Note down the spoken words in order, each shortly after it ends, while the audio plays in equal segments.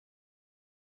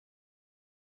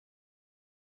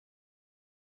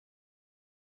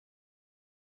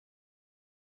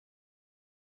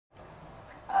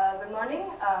Good morning.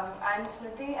 I'm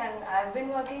Smruthi and I've been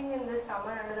working in this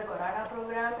summer under the Khorana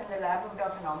program in the lab of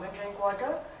Dr. Norman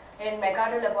Drinkwater in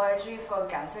Mercado Laboratory for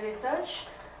Cancer Research.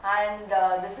 And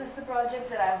this is the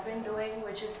project that I've been doing,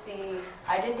 which is the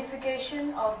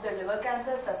identification of the liver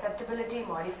cancer susceptibility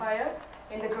modifier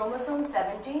in the chromosome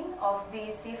 17 of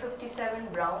the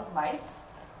C57 brown mice.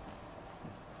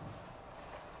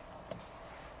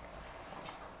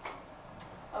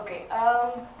 Okay,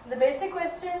 the basic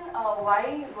question,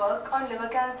 why work on liver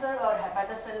cancer or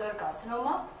hepatocellular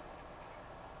carcinoma?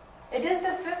 It is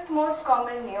the fifth most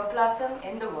common neoplasm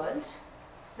in the world,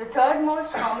 the third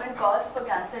most common cause for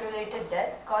cancer-related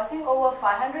death, causing over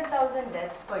 500,000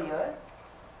 deaths per year.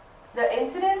 The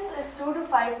incidence is 2 to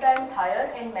 5 times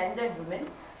higher in men than women.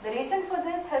 The reason for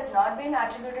this has not been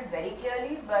attributed very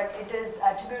clearly, but it is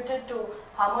attributed to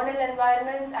hormonal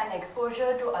environments and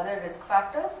exposure to other risk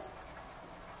factors.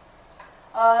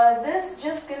 This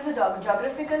just gives a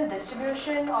geographical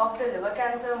distribution of the liver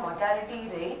cancer mortality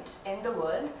rate in the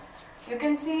world. You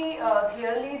can see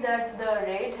clearly that the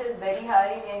rate is very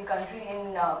high in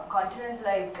continents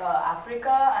like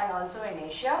Africa and also in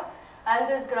Asia. And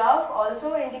this graph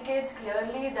also indicates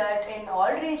clearly that in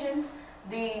all regions,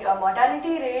 the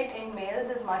mortality rate in males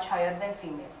is much higher than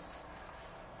females.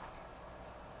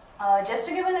 Just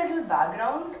to give a little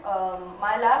background,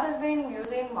 my lab has been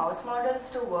using mouse models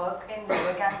to work in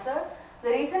liver cancer. The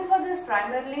reason for this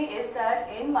primarily is that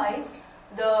in mice,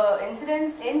 the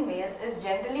incidence in males is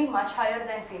generally much higher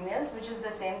than females, which is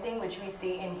the same thing which we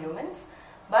see in humans.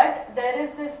 But there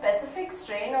is this specific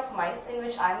strain of mice in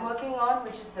which I'm working on,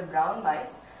 which is the brown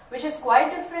mice, which is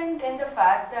quite different in the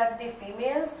fact that the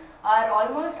females are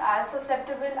almost as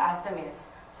susceptible as the males.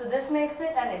 So this makes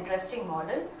it an interesting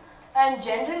model. And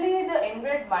generally, the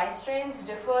inbred mice strains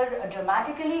differ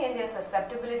dramatically in their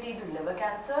susceptibility to liver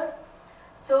cancer.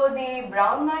 So the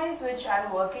brown mice which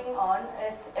I'm working on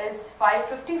is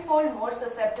 50-fold more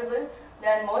susceptible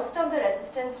than most of the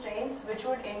resistant strains, which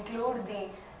would include the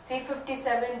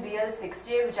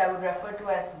C57BL6J, which I would refer to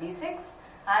as B6,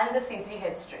 and the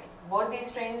C3H strain. Both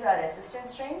these strains are resistant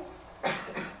strains.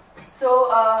 So,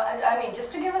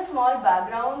 just to give a small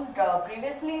background,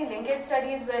 previously linkage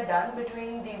studies were done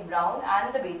between the brown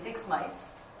and the B6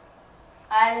 mice,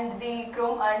 and the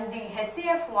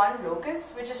HCF1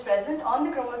 locus, which is present on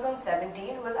the chromosome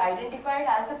 17, was identified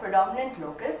as the predominant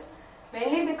locus,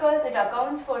 mainly because it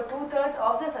accounts for 2/3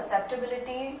 of the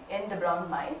susceptibility in the brown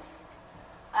mice.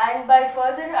 And by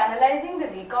further analyzing the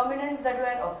recombinants that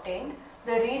were obtained,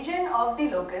 the region of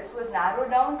the locus was narrowed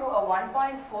down to a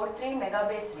 1.43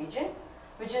 megabase region,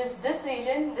 which is this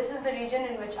region. This is the region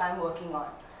in which I'm working on.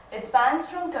 It spans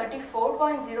from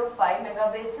 34.05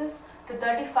 megabases to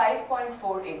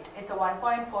 35.48. It's a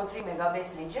 1.43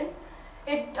 megabase region.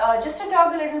 Just to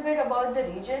talk a little bit about the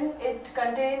region, it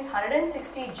contains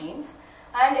 160 genes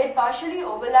and it partially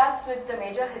overlaps with the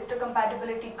major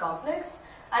histocompatibility complex,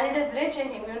 and it is rich in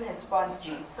immune response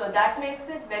genes. So that makes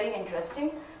it very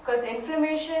interesting, because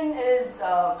inflammation is,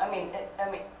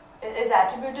 is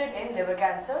attributed in liver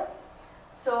cancer.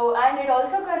 So, and it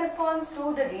also corresponds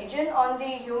to the region on the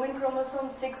human chromosome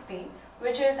 6p,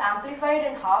 which is amplified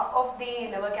in half of the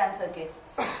liver cancer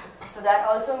cases. So that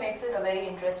also makes it a very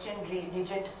interesting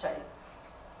region to study.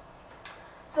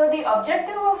 So the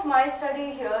objective of my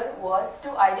study here was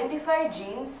to identify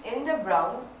genes in the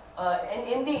brown,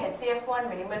 in the HCF1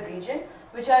 minimal region,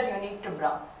 which are unique to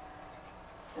brown.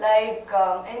 Like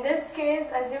in this case,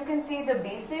 as you can see, the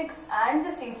B6 and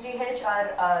the C3H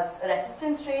are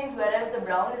resistant strains, whereas the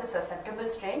brown is a susceptible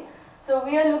strain. So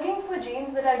we are looking for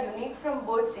genes that are unique from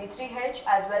both C3H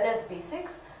as well as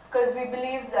B6, because we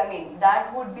believe,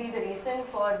 that would be the reason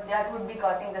for, that would be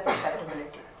causing the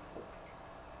susceptibility.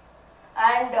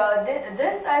 And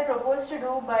this I propose to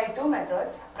do by two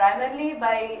methods, primarily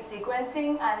by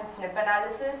sequencing and SNP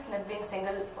analysis, SNP being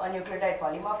single nucleotide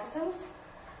polymorphisms.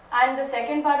 And the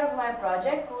second part of my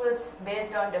project was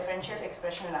based on differential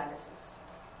expression analysis.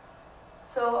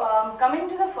 So coming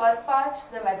to the first part,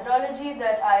 the methodology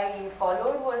that I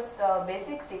followed was the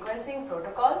basic sequencing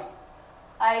protocol.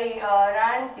 I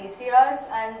ran PCRs,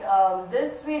 and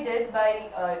this we did by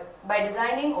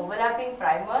designing overlapping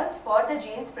primers for the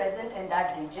genes present in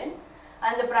that region.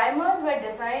 And the primers were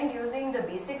designed using the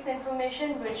B6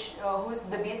 information,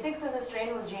 the B6 is a strain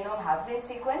whose genome has been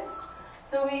sequenced.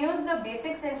 So we use the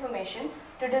B6 information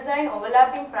to design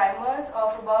overlapping primers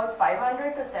of about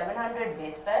 500 to 700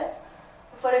 base pairs.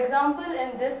 For example,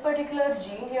 in this particular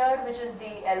gene here, which is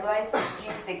the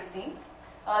LY6G6C,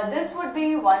 this would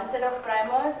be one set of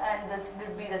primers, and this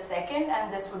would be the second,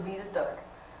 and this would be the third.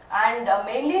 And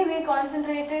mainly we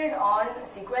concentrated on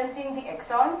sequencing the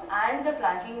exons and the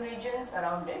flanking regions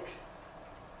around it.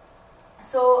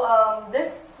 So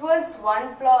this was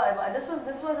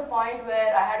a point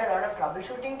where I had a lot of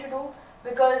troubleshooting to do,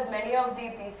 because many of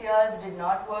the PCRs did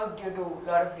not work due to a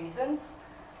lot of reasons.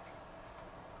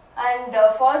 And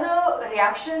for the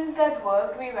reactions that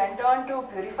worked, we went on to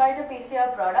purify the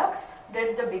PCR products,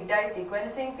 did the big dye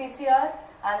sequencing PCR,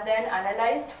 and then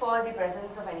analyzed for the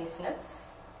presence of any SNPs.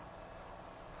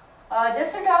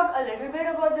 Just to talk a little bit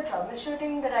about the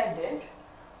troubleshooting that I did,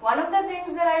 one of the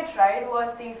things that I tried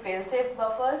was the fail-safe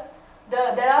buffers.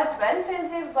 There are 12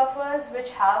 fail-safe buffers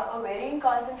which have a varying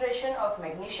concentration of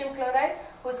magnesium chloride,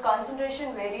 whose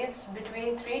concentration varies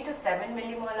between 3 to 7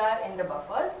 millimolar in the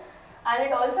buffers. And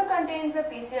it also contains a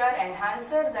PCR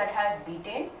enhancer that has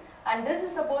betaine, and this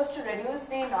is supposed to reduce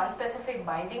the non-specific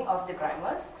binding of the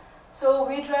primers. So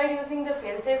we tried using the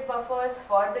fail-safe buffers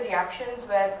for the reactions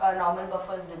where normal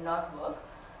buffers did not work.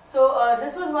 So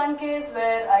this was one case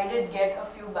where I did get a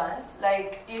few bands.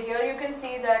 Like here you can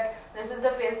see that this is the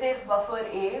fail-safe buffer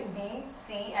A, B,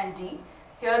 C and D.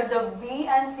 Here the B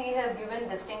and C have given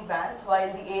distinct bands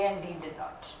while the A and D did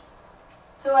not.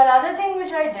 So another thing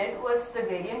which I did was the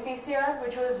gradient PCR,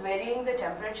 which was varying the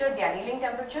temperature, the annealing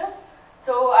temperatures.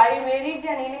 So I varied the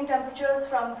annealing temperatures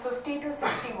from 50 to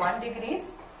 61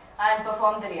 degrees and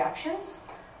performed the reactions.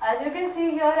 As you can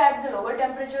see here, at the lower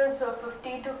temperatures of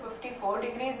 50 to 54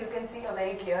 degrees, you can see a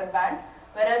very clear band,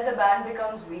 whereas the band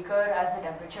becomes weaker as the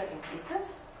temperature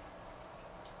increases.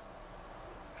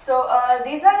 So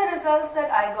these are the results that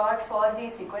I got for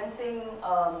the sequencing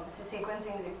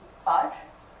part.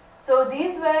 So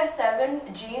these were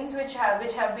 7 genes which have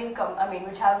been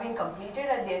completed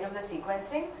at the end of the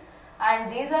sequencing,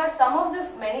 and these are some of the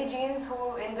many genes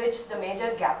in which the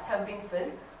major gaps have been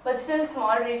filled, but still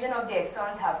small region of the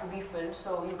exons have to be filled,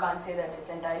 so you can't say that it's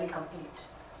entirely complete.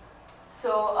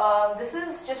 So this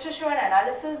is just to show an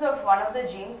analysis of one of the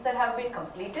genes that have been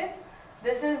completed.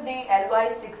 This is the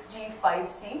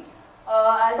LY6G5C.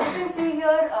 As you can see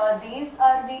here, these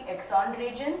are the exon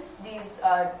regions.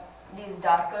 These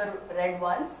darker red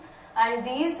ones, and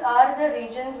these are the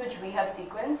regions which we have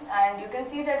sequenced, and you can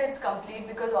see that it's complete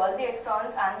because all the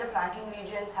exons and the flanking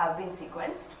regions have been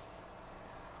sequenced.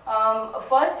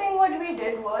 First thing what we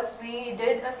did was we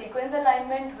did a sequence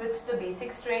alignment with the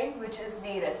basic strain, which is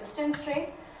the resistant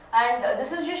strain, and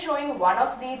this is just showing one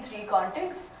of the 3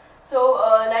 contigs. So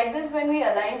like this, when we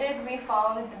aligned it, we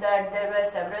found that there were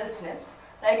several SNPs.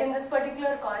 Like in this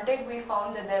particular contig, we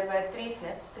found that there were 3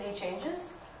 SNPs, 3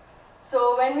 changes.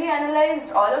 So when we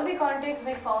analyzed all of the contigs,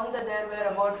 we found that there were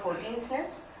about 14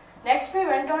 SNPs. Next, we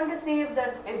went on to see if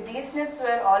these SNPs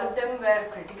were, all of them were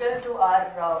critical to our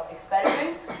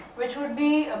experiment, which would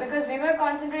be, because we were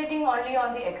concentrating only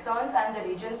on the exons and the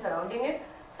regions surrounding it.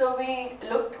 So we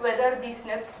looked whether the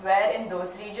SNPs were in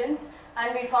those regions,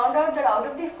 and we found out that out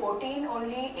of the 14,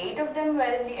 only 8 of them were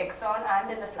in the exon and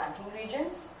in the flanking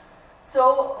regions.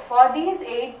 So for these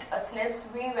 8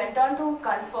 SNPs, we went on to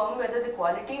confirm whether the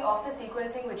quality of the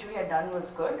sequencing which we had done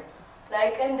was good.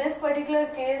 Like in this particular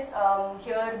case,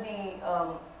 here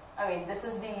this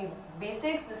is the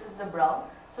B6, this is the brown.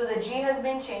 So the G has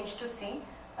been changed to C,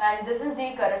 and this is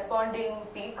the corresponding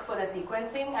peak for the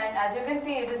sequencing, and as you can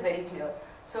see, it is very clear.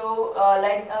 So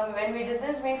when we did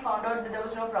this, we found out that there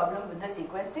was no problem with the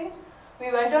sequencing.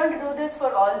 We went on to do this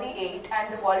for all the 8,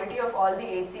 and the quality of all the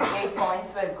 8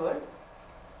 points were good.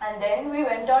 And then we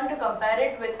went on to compare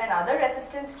it with another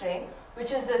resistant strain,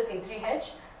 which is the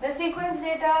C3H. The sequence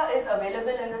data is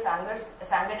available in the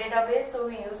Sanger database, so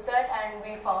we used that and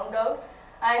we found out.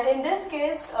 And in this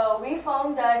case, we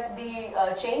found that the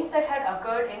change that had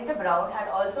occurred in the brown had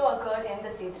also occurred in the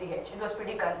C3H. It was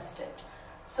pretty consistent.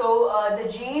 So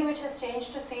the G, which has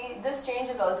changed to C, this change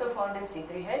is also found in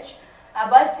C3H.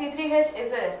 But C3H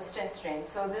is a resistant strain,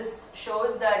 so this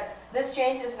shows that this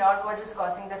change is not what is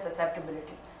causing the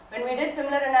susceptibility. When we did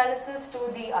similar analysis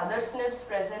to the other SNPs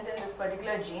present in this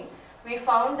particular gene, we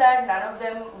found that none of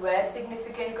them were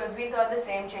significant because we saw the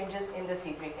same changes in the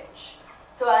C3H.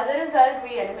 So as a result,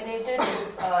 we eliminated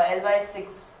this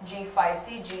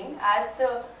LY6G5C gene as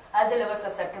the liver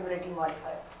susceptibility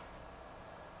modifier.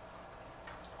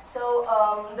 So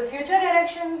the future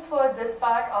directions for this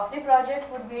part of the project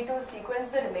would be to sequence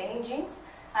the remaining genes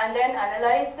and then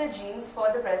analyze the genes for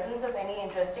the presence of any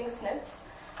interesting SNPs,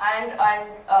 and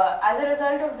as a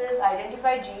result of this,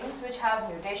 identify genes which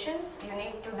have mutations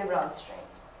unique to the brown strain.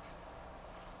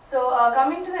 So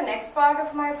coming to the next part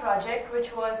of my project,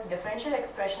 which was differential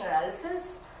expression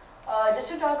analysis,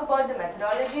 just to talk about the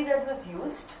methodology that was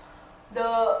used.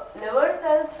 The liver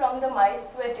cells from the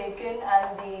mice were taken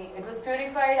and it was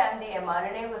purified and the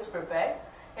mRNA was prepared.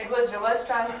 It was reverse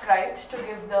transcribed to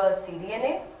give the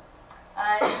cDNA,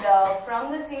 and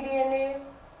from the cDNA,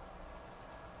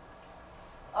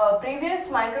 previous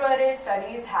microarray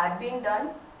studies had been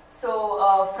done.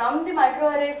 So from the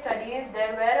microarray studies,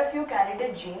 there were a few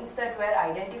candidate genes that were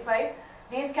identified.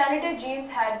 These candidate genes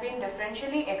had been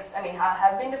differentially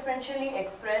have been differentially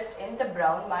expressed in the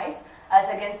brown mice as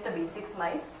against the B6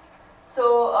 mice.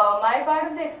 So my part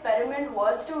of the experiment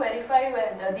was to verify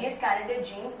these candidate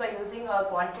genes by using a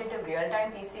quantitative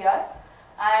real-time PCR.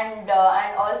 And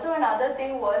also another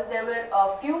thing was there were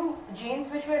a few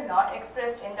genes which were not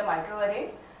expressed in the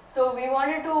microarray. So we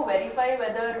wanted to verify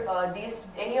whether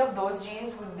any of those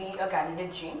genes would be a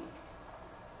candidate gene.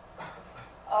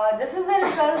 This is the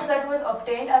results that was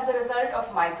obtained as a result of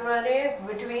microarray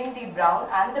between the brown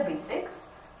and the B6.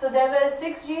 So there were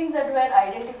 6 genes that were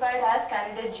identified as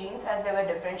candidate genes as they were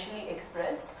differentially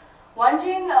expressed. One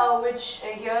gene which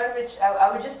I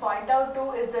would just point out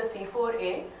to is the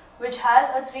C4A, which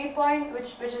has a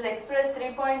which is expressed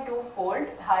 3.2-fold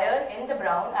higher in the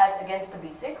brown as against the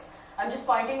B6. I'm just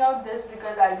pointing out this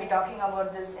because I'll be talking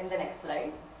about this in the next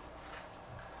slide.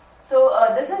 So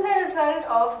this is the result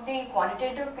of the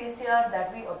quantitative PCR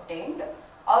that we obtained.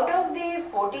 Out of the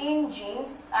 14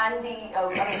 genes and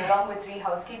along with 3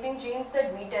 housekeeping genes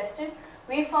that we tested,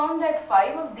 we found that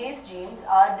 5 of these genes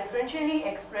are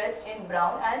differentially expressed in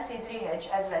brown and C3H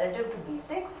as relative to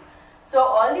B6. So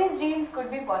all these genes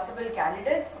could be possible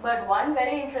candidates, but one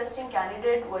very interesting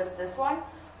candidate was this one,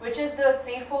 which is the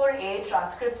C4A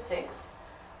transcript 6.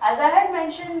 As I had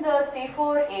mentioned, the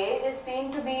C4A is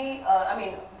seen to be,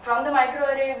 from the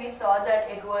microarray we saw that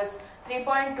it was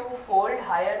 3.2-fold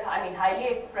higher, highly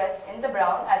expressed in the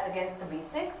brown as against the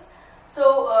B6.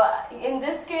 So in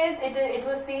this case, it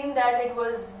was seen that it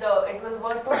was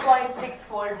about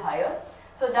 2.6-fold higher.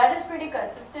 So that is pretty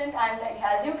consistent, and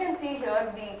as you can see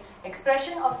here, the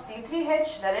expression of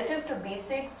C3H relative to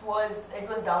B6 was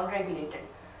downregulated.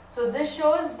 So this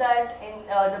shows that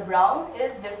the brown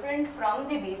is different from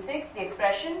the B6, the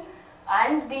expression,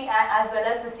 and as well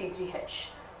as the C3H.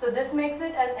 So this makes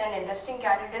it an interesting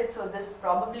candidate. So this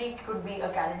probably could be a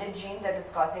candidate gene that is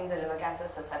causing the liver cancer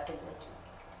susceptibility.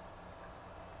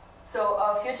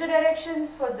 So future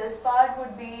directions for this part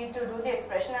would be to do the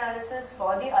expression analysis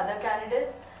for the other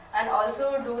candidates and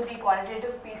also do the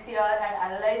quantitative PCR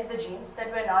and analyze the genes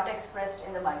that were not expressed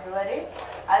in the microarray.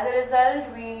 As a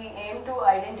result, we aim to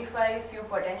identify a few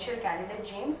potential candidate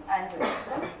genes and to test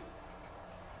them.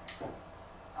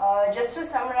 Just to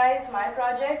summarize my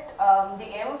project, the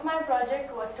aim of my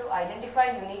project was to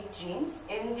identify unique genes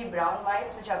in the brown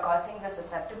mice which are causing the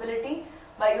susceptibility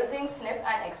by using SNP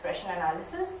and expression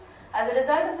analysis. As a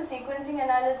result of the sequencing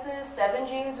analysis, 7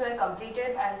 genes were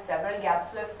completed and several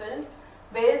gaps were filled.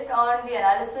 Based on the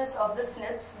analysis of the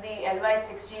SNPs, the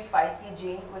LY6G5C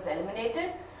gene was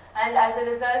eliminated, and as a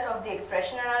result of the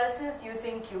expression analysis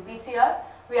using qPCR,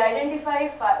 we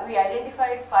identified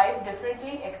 5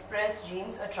 differently expressed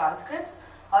genes or transcripts,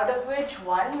 out of which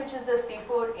one, which is the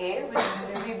C4A,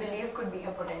 which we believe could be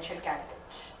a potential candidate.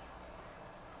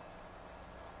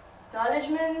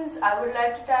 Acknowledgements. I would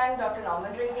like to thank Dr.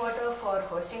 Norman Drinkwater for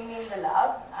hosting me in the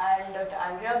lab, and Dr.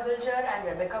 Andrea Bilger and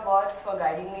Rebecca Boss for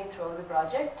guiding me through the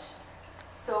project.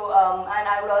 So, and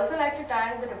I would also like to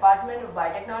thank the Department of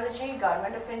Biotechnology,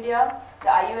 Government of India, the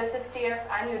IUSSTF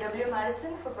and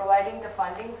UW-Madison for providing the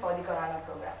funding for the Khorana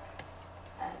program.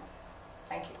 And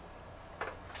thank you.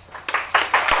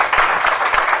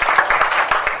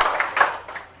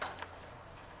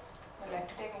 Would like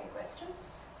to take any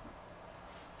questions?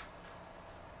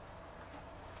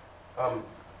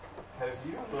 Have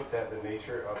you looked at the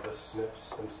nature of the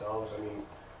SNPs themselves? I mean,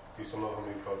 do some of them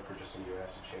encode for just amino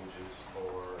acid changes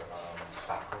or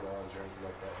stop codons or anything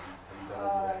like that? Have you done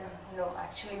that? No,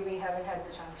 actually we haven't had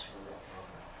the chance to do that.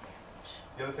 Okay.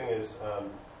 The other thing is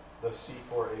the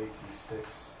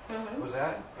C4AT6, was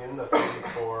that in the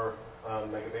 34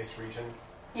 megabase region?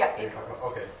 Yeah, it was.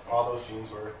 Okay, all those genes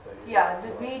were? Yeah,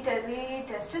 we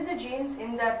tested the genes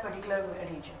in that particular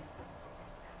region.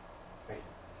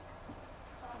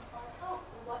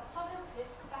 What sort of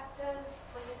risk factors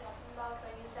were you talking about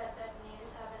when you said that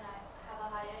males have a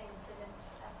higher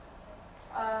incidence as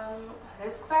compared?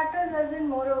 Risk factors as in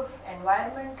more of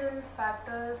environmental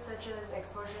factors such as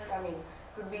exposure,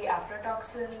 could be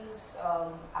aflatoxins,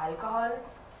 alcohol,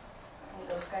 and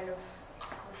those kind of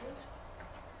exposures.